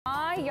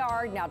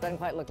yard. Now, it doesn't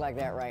quite look like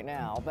that right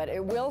now, but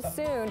it will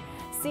soon.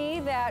 See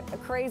that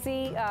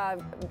crazy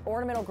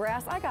ornamental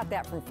grass? I got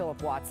that from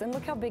Philip Watson.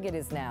 Look how big it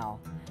is now.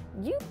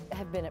 You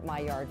have been at my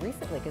yard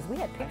recently because we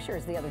had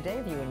pictures the other day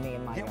of you and me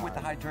in my yard. With the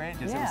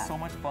hydrangeas, yeah. It was so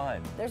much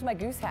fun. There's my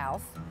goose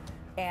house,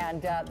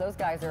 and those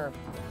guys are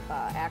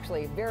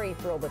actually very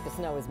thrilled that the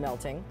snow is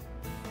melting.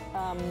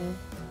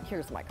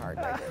 Here's my card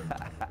right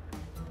here.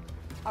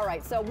 All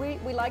right, so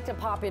we like to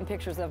pop in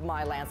pictures of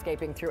my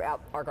landscaping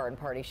throughout our garden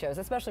party shows,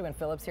 especially when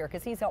Philip's here,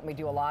 because he's helped me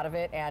do a lot of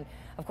it. And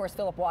of course,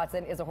 Philip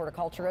Watson is a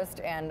horticulturist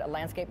and a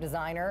landscape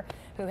designer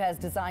who has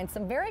designed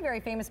some very, very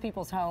famous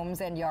people's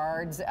homes and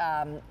yards,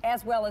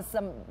 as well as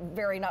some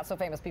very not so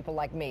famous people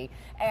like me.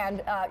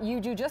 And you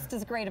do just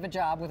as great of a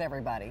job with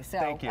everybody. So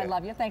Thank you. I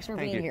love you. Thanks for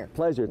being here.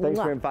 Pleasure. Thanks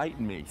for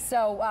inviting me.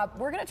 So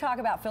we're going to talk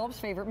about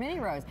Philip's favorite mini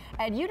rose.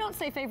 And you don't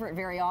say favorite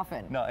very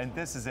often. No, and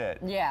this is it.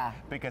 Yeah.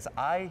 Because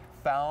I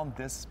found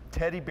this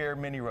teddy bear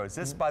mini rose.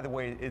 This, by the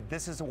way,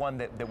 this is the one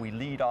that we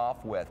lead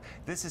off with.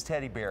 This is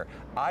teddy bear.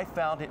 I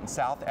found it in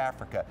South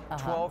Africa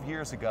 12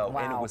 years ago,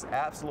 and it was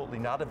absolutely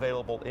not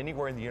available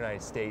anywhere in the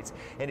United States.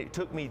 And it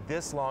took me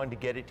this long to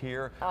get it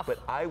here, but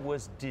I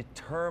was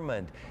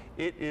determined.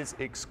 It is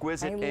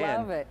exquisite. I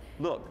love it.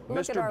 Look,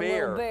 Mr.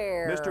 Bear.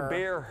 Mr.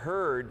 Bear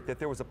heard that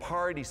there was a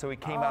party, so he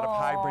came out of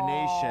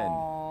hibernation.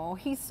 Oh,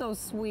 he's so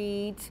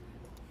sweet.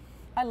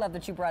 I love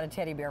that you brought a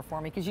teddy bear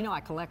for me because you know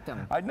I collect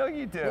them. I know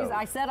you do.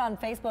 I said on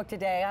Facebook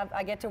today,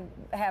 I get to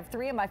have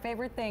 3 of my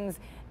favorite things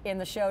in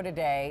the show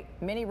today: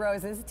 mini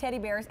roses, teddy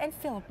bears, and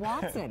Philip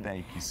Watson.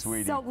 Thank you,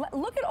 sweetie. So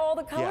look at all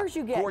the colors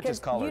you get. Gorgeous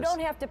colors. You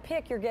don't have to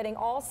pick. You're getting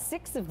all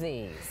 6 of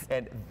these.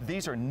 And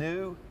these are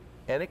new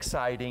and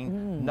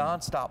exciting,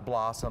 non-stop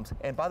blossoms.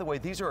 And by the way,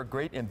 these are a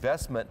great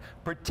investment,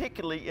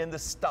 particularly in the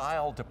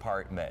style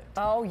department.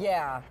 Oh,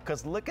 yeah.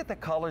 Because look at the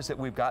colors that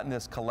we've got in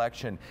this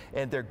collection.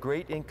 And they're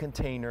great in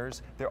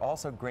containers. They're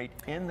also great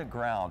in the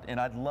ground.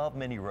 And I love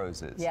mini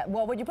roses. Yeah,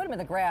 well, when you put them in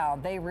the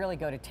ground, they really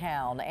go to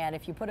town. And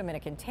if you put them in a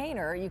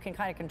container, you can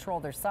kind of control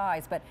their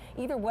size. But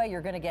either way,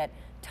 you're going to get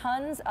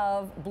tons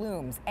of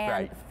blooms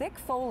and thick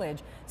foliage.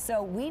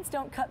 So weeds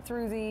don't cut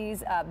through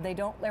these. They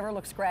don't ever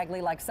look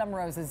scraggly like some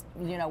roses,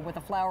 you know, with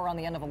a flower on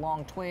the end of a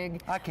long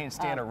twig. I can't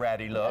stand a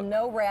ratty look.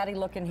 No ratty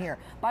look in here.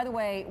 By the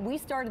way, we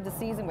started the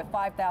season with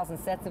 5,000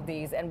 sets of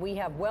these, and we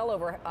have well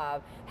over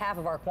half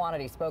of our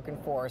quantity spoken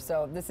for.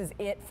 So this is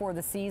it for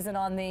the season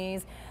on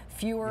these.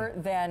 Fewer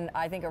than,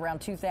 I think, around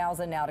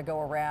 2,000 now to go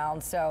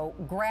around. So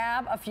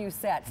grab a few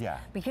sets. Yeah.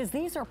 Because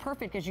these are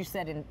perfect, as you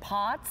said, in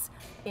pots,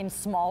 in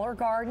smaller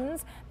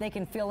gardens. They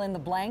can fill in the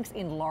blanks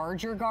in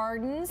larger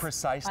gardens.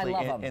 Precisely. I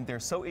love them. And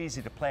they're so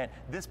easy to plant.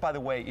 This, by the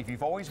way, if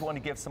you've always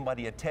wanted to give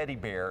somebody a teddy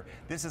bear,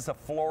 this is a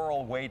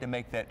floral way to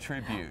make that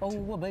tribute. Oh,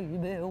 well, baby,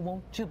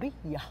 won't you be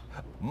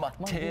my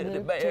teddy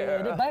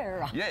bear? Teddy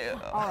bear. Yeah.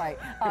 All right.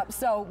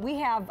 So we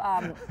have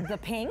the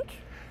pink.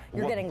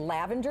 You're getting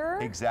lavender.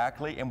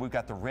 Exactly, and we've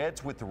got the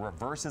reds with the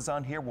reverses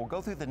on here. We'll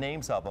go through the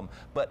names of them,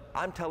 but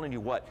I'm telling you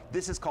what,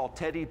 this is called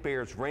Teddy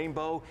Bear's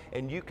Rainbow,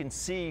 and you can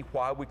see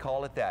why we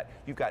call it that.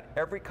 You've got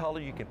every color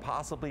you can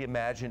possibly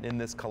imagine in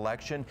this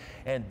collection,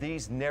 and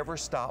these never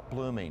stop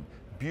blooming.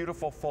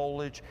 Beautiful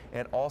foliage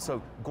and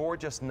also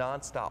gorgeous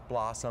non-stop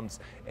blossoms.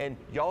 And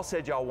y'all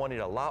said y'all wanted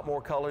a lot more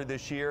color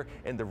this year,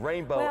 and the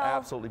rainbow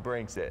absolutely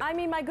brings it. I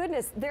mean, my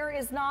goodness, there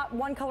is not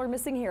one color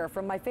missing here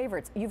from my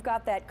favorites. You've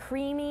got that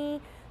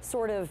creamy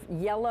sort of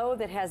yellow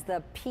that has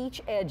the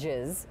peach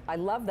edges. I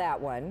love that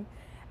one.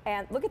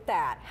 And look at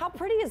that. How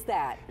pretty is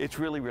that? It's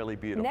really, really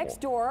beautiful.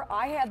 Next door,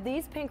 I have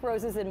these pink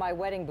roses in my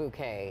wedding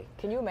bouquet.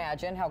 Can you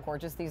imagine how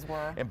gorgeous these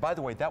were? And by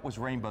the way, that was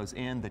Rainbow's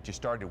End that you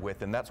started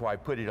with, and that's why I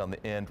put it on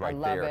the end right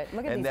there. there. I love it.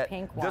 Look at these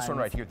pink ones. This one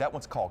right here, that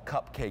one's called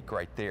Cupcake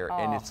right there,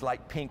 and it's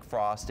like pink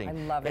frosting. I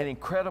love it. An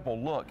incredible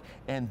look.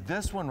 And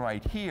this one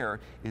right here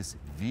is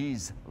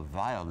Vise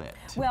Violet.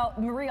 Well,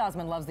 Marie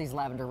Osmond loves these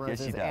lavender roses,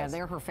 Yes, she does. and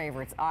they're her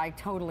favorites. I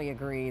totally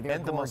agree. They're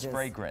and gorgeous. the most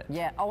fragrant.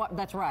 Yeah, oh,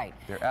 that's right.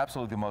 They're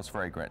absolutely the most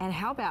fragrant. And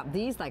how about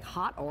these, like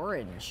hot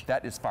orange?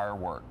 That is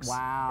fireworks.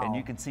 Wow. And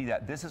you can see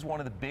that. This is one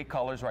of the big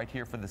colors right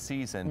here for the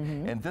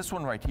season. And this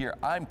one right here,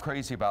 I'm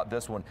crazy about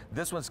this one.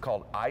 This one's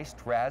called Iced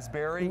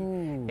Raspberry.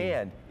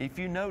 And if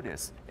you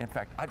notice, in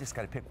fact, I just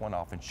got to pick one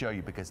off and show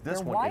you because this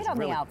They're one white is on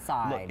really, the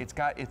outside. Look, it's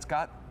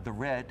got the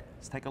red.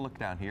 Let's take a look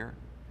down here.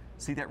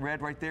 See that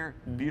red right there?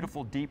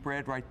 Beautiful deep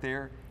red right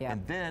there. Yeah.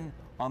 And then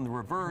on the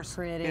reverse,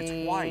 Pretty.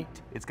 it's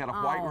white. It's got a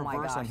white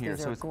reverse on here,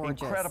 so it's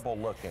gorgeous. incredible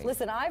looking.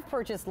 Listen, I've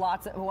purchased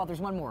lots of, well,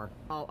 there's one more.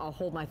 I'll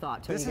hold my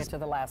thought till you get to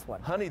the last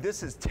one. Honey,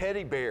 this is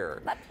Teddy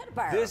Bear. Teddy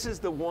Bear. This is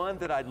the one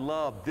that I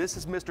love. This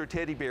is Mr.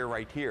 Teddy Bear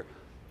right here.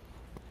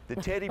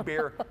 The teddy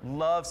bear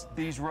loves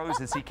these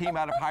roses. He came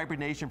out of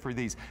hibernation for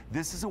these.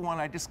 This is the one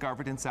I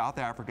discovered in South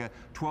Africa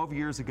 12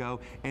 years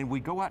ago, and we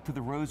go out to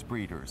the rose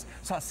breeders.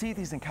 So I see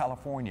these in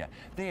California.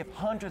 They have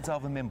hundreds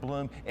of them in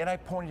bloom, and I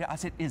pointed out, I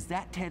said, is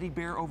that teddy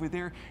bear over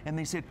there? And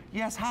they said,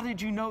 yes, how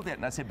did you know that?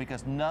 And I said,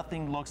 because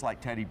nothing looks like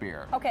teddy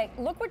bear. Okay,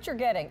 look what you're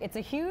getting. It's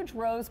a huge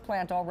rose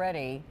plant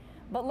already.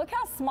 But look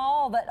how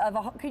small that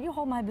could you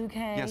hold my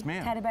bouquet? Yes,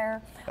 ma'am. Teddy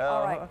bear?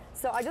 All right,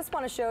 so I just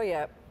want to show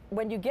you.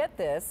 when you get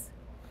this,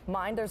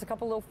 mind there's a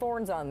couple little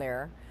thorns on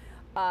there.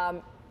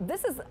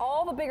 This is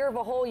all the bigger of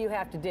a hole you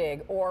have to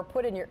dig or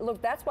put in your,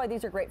 look, that's why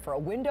these are great for a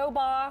window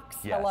box.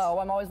 Yes. Hello,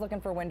 I'm always looking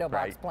for window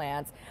box Right.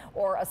 plants.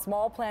 Or a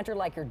small planter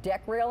like your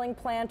deck railing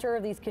planter,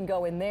 these can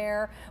go in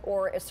there,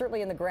 or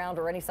certainly in the ground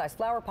or any size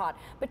flower pot.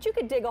 But you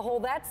could dig a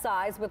hole that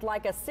size with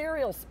like a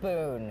cereal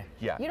spoon.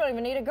 Yeah. You don't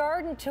even need a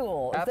garden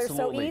tool.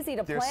 Absolutely. They're so easy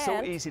to plant.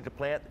 They're so easy to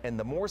plant, and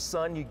the more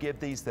sun you give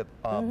these, the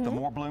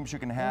more blooms you're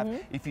going to have.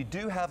 If you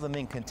do have them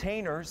in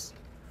containers,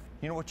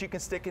 you know what you can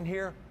stick in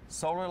here?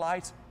 Solar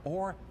lights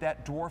or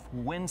that dwarf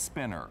wind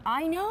spinner.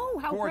 I know,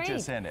 how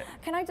Gorgeous great. in it.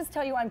 Can I just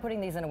tell you, I'm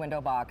putting these in a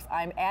window box.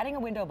 I'm adding a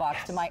window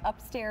box to my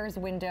upstairs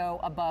window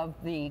above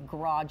the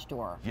garage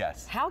door.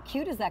 Yes. How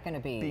cute is that going to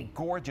Be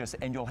gorgeous,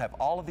 and you'll have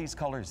all of these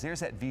colors. There's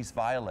that Vise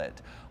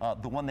Violet,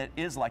 the one that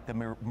is like the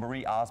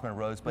Marie Osmond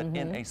rose, but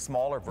in a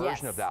smaller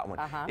version of that one.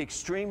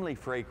 Extremely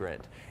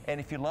fragrant. And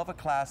if you love a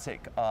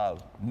classic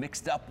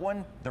mixed up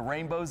one, the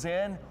rainbow's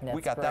in.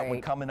 We got that one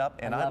coming up,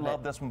 and I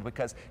love this one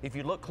because if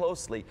you look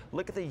closely,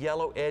 look at the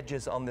yellow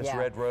edges on this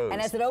red rose.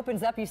 And as it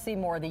opens up, you see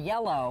more of the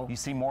yellow. You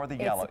see more of the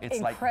yellow. It's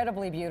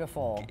incredibly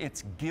beautiful.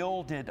 It's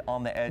gilded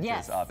on the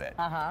edges of it,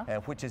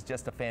 and which is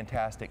just a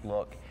fantastic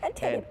look.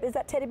 And is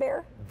that teddy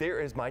bear? There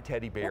is my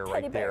teddy bear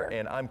right there,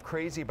 and I'm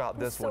crazy about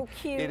this one. So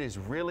cute. It is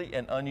really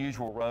an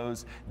unusual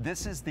rose.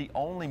 This is the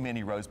only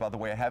mini rose, by the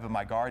way, I have in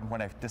my garden.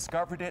 When I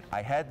discovered it,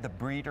 I had the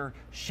breeder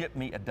ship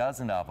me a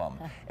dozen of them,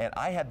 and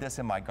I had this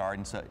in my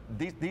garden. So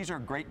these are a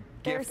great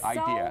gift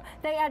idea.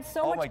 They add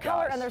so much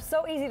color, gosh. and they're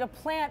so easy to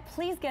plant.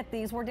 Please get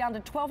these. We're down to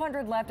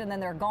 1,200 left, and then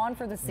they're gone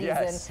for the season.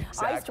 Yes,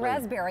 exactly. Iced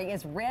raspberry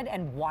is red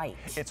and white.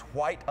 It's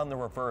white on the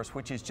reverse,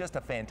 which is just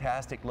a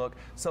fantastic look.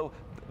 So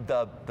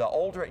the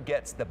older it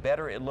gets, the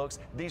better it looks.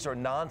 These are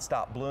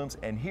non-stop blooms,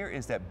 and here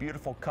is that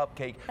beautiful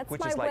cupcake, That's which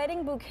my is like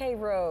wedding bouquet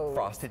rose.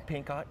 frosted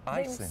pink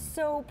icing. They're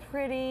so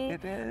pretty.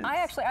 It is.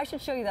 I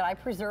should show you that. I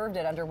preserved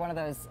it under one of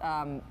those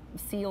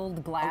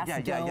sealed glass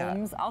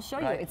domes. I'll show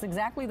you. It's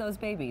exactly those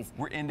babies.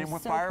 We're ending They're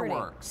with so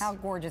fireworks. Pretty.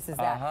 How gorgeous is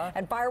that?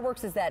 And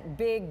fireworks is that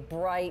big,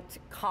 bright,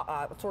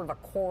 sort of a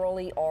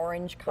corally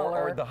orange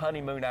color. Or the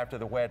honeymoon after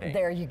the wedding.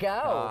 There you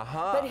go.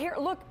 But here,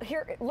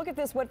 look at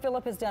this. What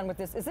Philip has done with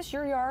this. Is this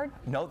your yard?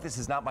 No, this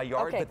is not my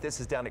yard, but this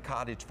is down at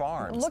Cottage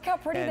Farms. Look how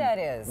pretty that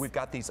is. We've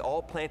got these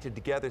all planted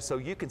together, so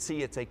you can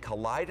see it's a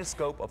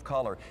kaleidoscope of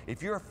color.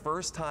 If you're a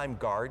first-time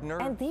gardener,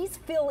 and these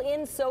fill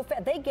in so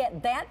fast. They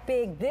get that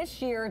big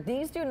this year.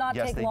 These do not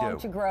take long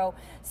to grow.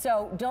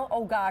 So don't.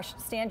 Oh gosh,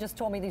 Stan just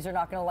told me these are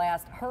not going to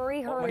last.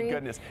 Hurry, hurry. Oh my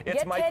goodness,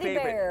 it's my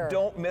favorite.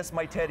 Don't miss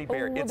my teddy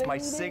bear. It's my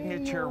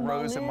signature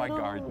rose in my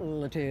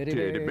garden. Teddy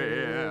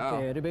bear,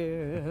 teddy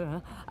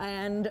bear.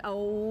 And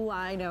oh,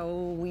 I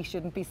know we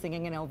shouldn't be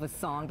singing an Elvis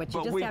song, but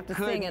you just have to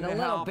sing it a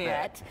little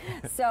bit.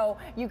 So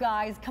you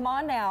guys, come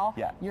on now.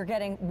 You're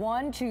getting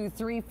 1, 2,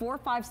 3, 4,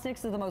 5,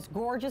 6 of the most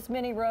gorgeous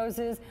mini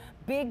roses,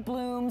 big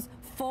blooms,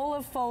 full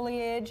of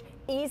foliage,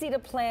 easy to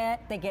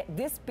plant. They get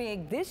this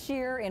big this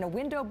year in a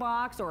window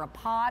box or a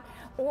pot,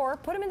 or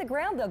put them in the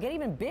ground. They'll get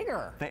even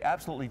bigger. They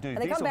absolutely do. And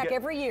they come back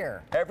every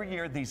year. Every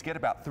year, these get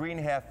about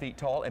 3.5 feet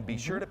tall, and be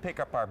sure to pick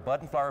up our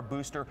bud and flower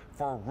booster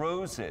for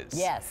roses.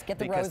 Yes, get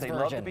the rose version. Because they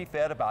love to be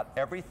fed about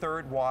every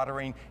third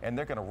watering, and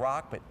they're going to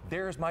rock. But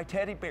there's my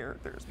teddy bear.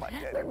 There's my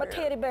teddy bear. There's my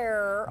teddy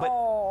bear.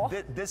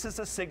 But this is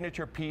a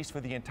signature piece for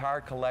the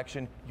entire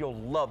collection. You'll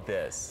love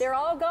this. They're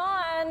all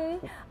gone.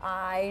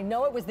 I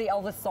know it was the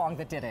Elvis song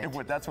that did it.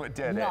 That's what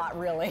did it. Not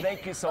really.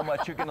 Thank you so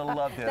much. You're going to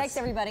love this. Thanks,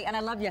 everybody, and I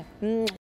love you.